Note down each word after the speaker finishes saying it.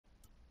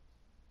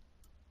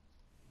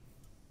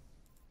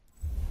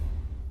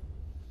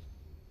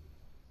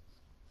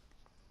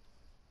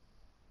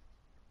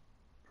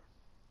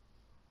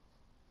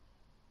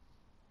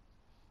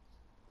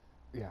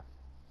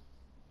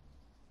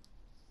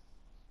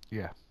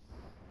Yeah.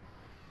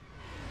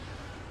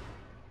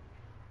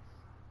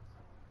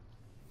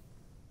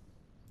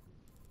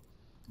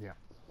 Yeah.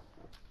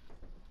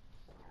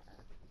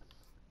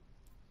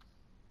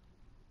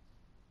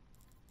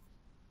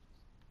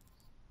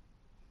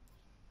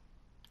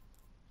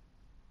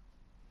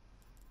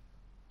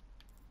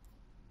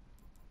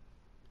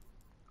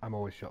 I'm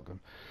always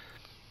shotgun.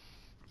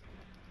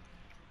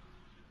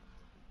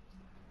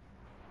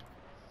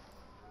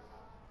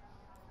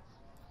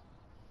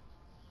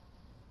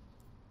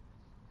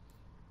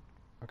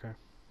 Okay.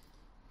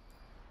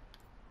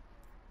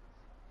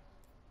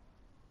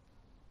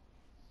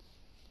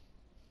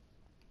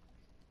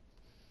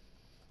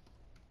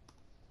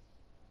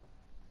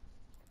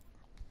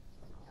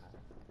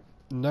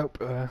 Nope.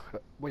 Well,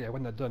 yeah.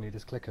 When they're done, you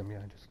just click them. Yeah,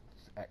 just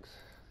X.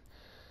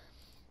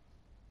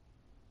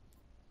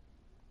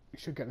 You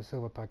should get the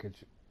silver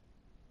package.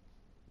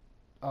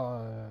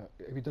 Have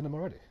you done them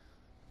already?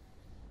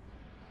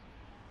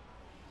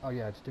 Oh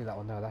yeah, just do that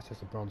one now. That's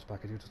just a bronze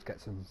package. You just get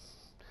some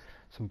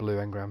blue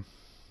engram.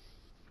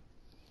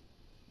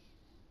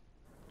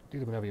 Do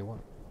them whenever you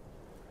want.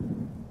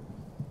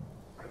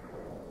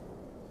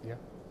 Yeah.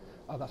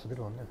 Oh, that's a good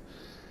one. Yeah.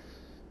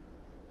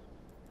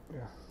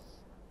 Yeah.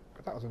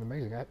 But that was an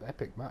amazing,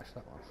 epic match.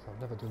 That one. I've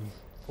never done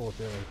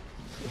 4-0.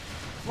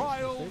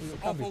 Trials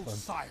of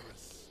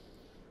Osiris.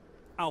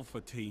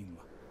 Alpha team.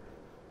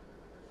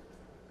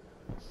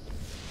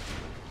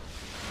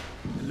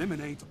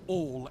 Eliminate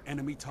all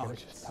enemy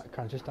targets. Yeah,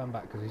 can I just stand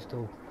back because he's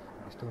still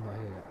not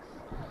here yet.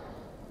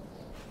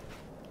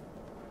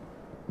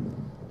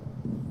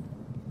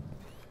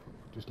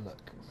 Just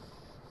look.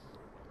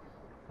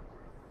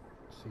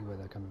 See where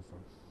they're coming from.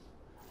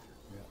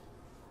 Yeah.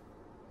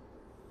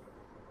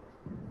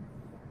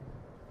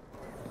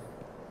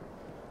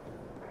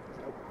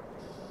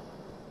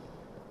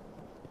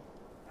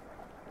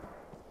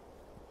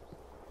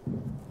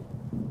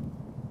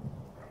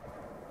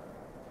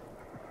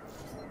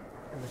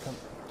 Here they come.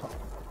 Top.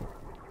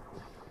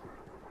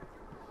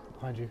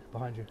 Behind you,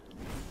 behind you.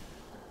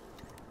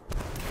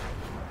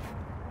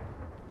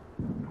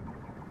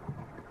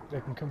 They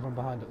can come from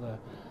behind up there.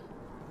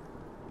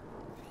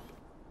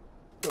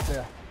 Up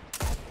there.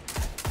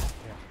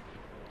 Yeah.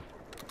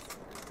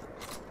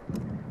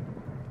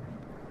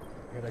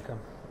 Here they come.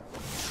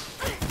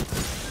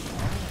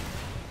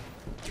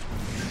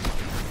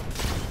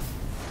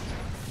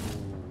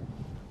 Ooh.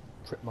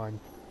 Trip mine.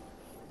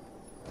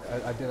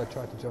 I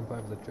tried to jump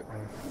over the trip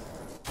mine.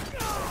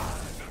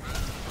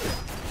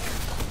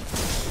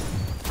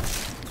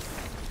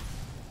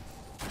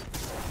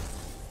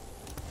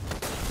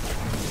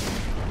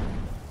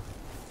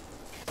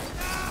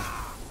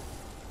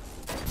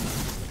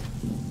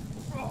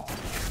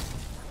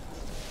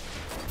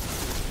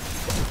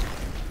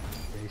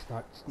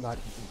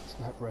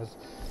 Snipe res.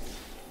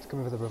 It's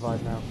coming for the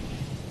revive now.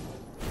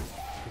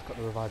 He's got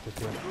the revive just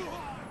here. Get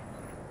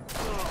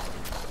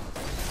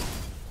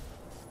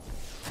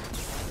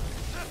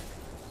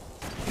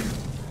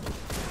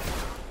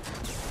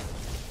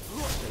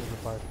the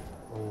revive.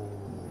 Oh.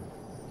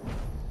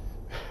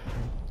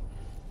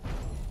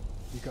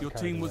 Your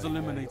team was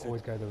eliminated. Yeah,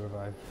 always go the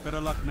revive.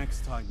 Better luck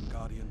next time,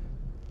 Guardian.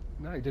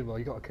 No, you did well.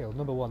 You got a kill.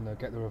 Number one though,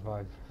 get the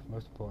revive.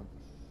 Most important.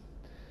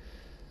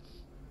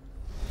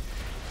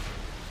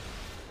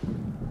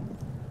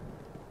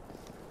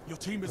 Your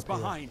team is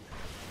behind.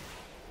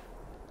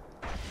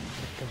 Up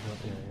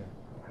here, yeah.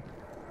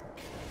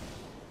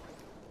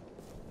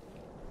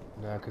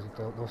 No, because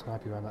they'll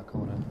snipe you around that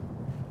corner.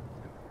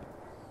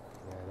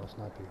 Yeah, they'll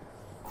snipe you.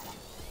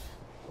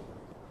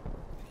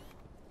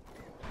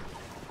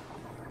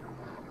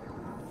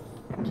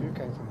 Two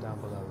came from down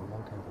below and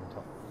one came from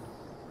top.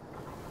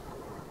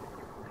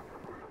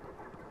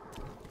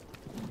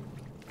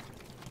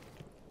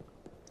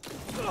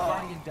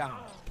 Guardian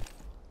down.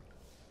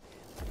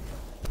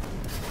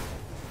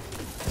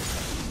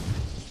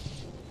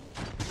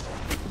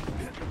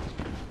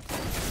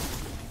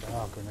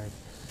 Oh, grenade.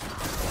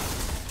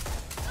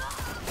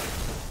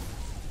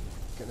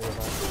 Get the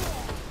revive.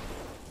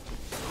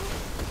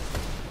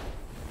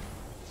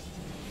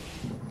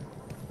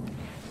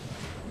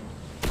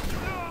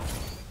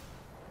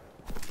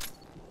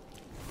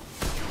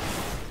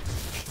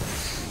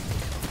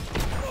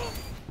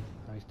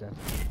 Oh, he's dead.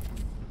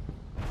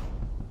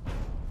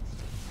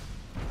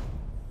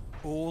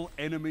 All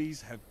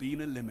enemies have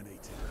been eliminated.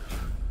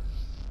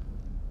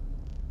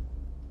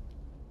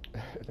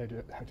 They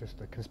do just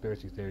the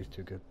conspiracy theory is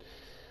too good.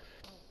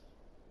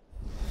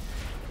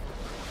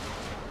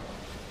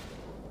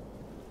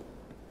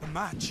 The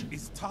match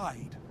is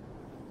tied.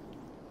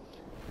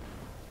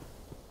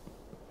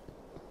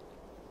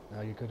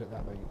 No, you're good at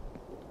that, but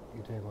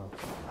you're doing well.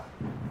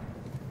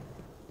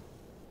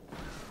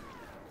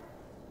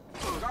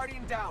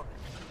 Guardian down.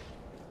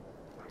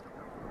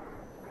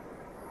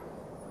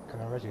 Can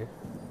I res you?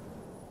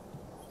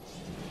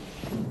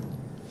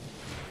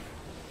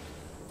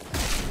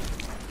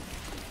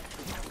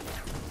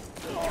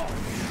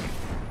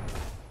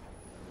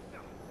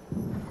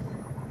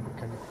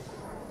 Can you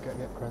get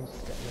me up, Kranz?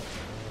 Get me up.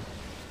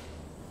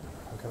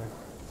 I'm coming.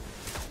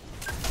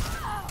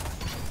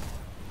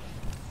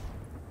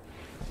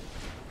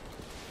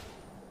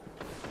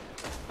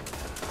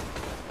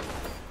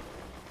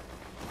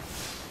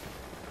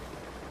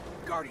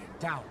 Guardian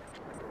down.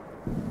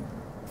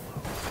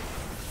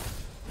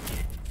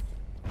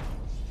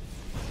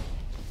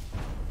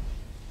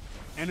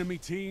 Enemy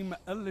team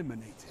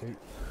eliminated. See,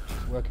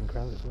 it's working,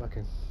 Kranz, it's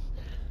working.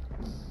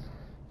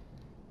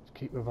 Just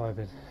keep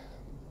reviving.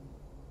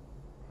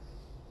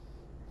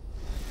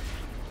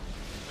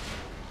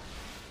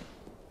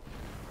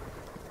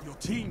 Your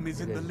team is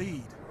in the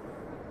lead.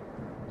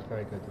 It's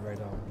very good, the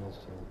radar was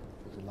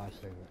a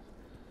lifesaver.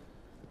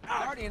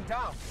 Guardian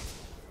down.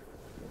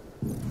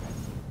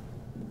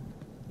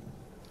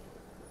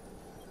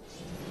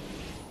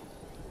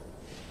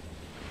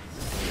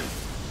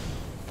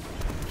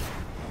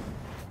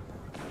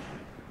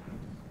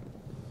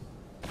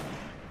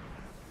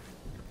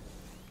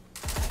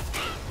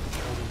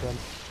 Done.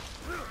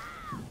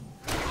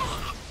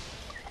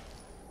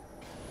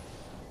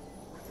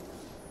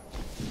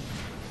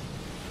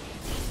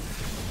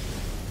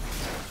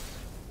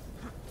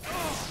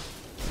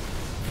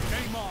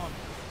 Game on.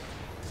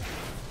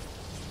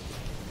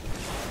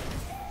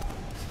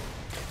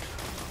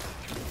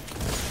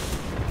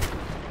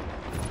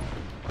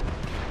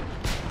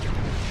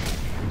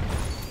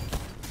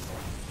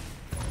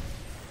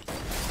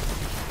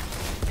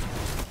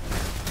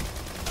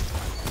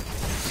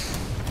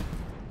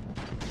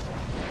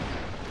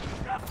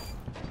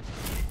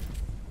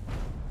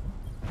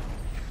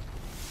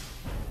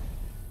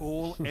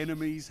 All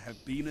enemies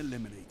have been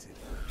eliminated.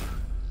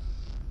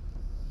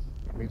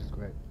 Meat is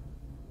great.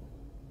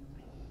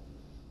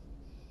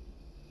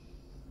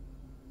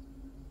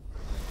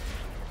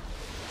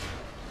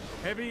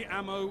 Heavy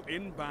ammo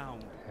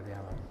inbound. Heavy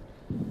ammo.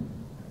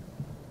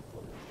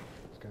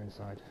 Let's go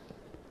inside.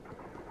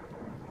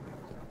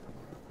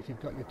 If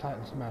you've got your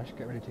Titan Smash,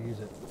 get ready to use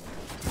it.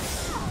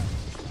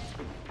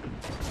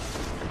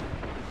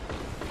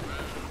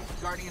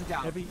 Guardian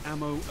down. Heavy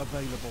ammo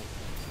available.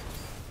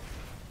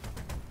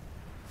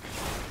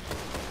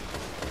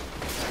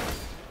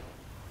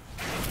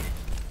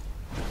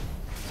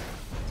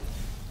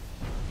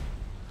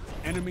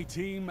 Enemy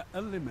team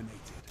eliminated.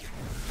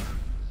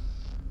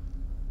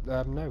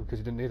 No, because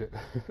you didn't need it.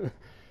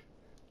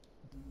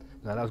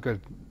 No, that was good.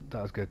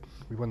 That was good.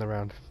 We won the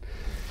round.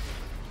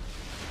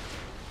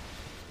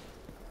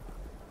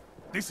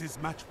 This is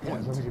match Yeah,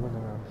 point. as long as you won the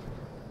round.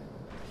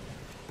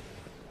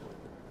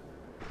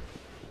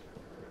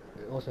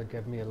 It also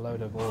gave me a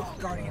load of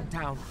orbs. Guardian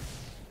down.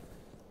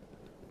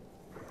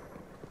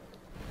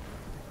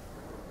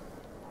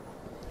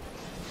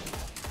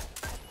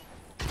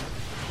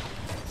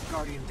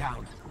 Guardian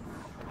down.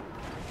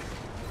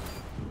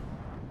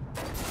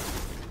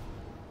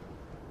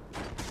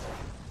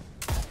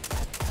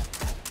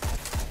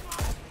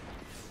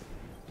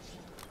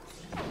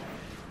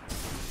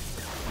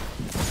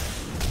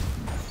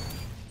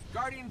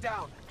 Guardian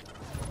down.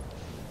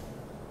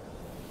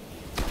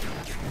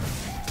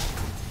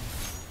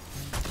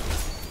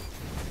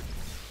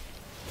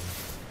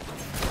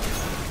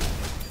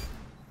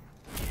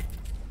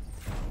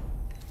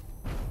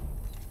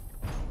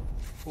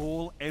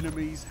 All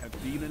enemies have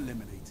been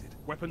eliminated.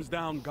 Weapons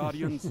down,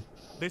 Guardians.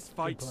 This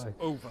fight's play.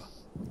 over.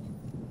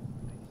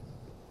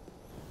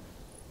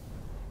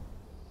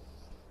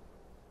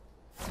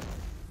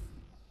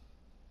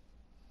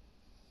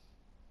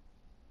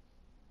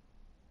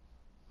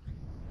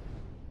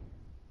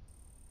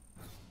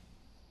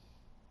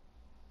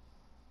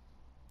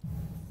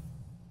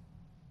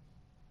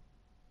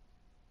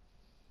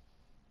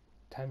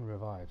 Ten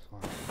revives. Wow.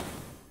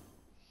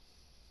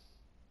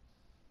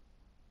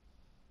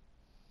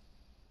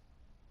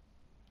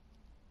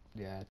 Yeah.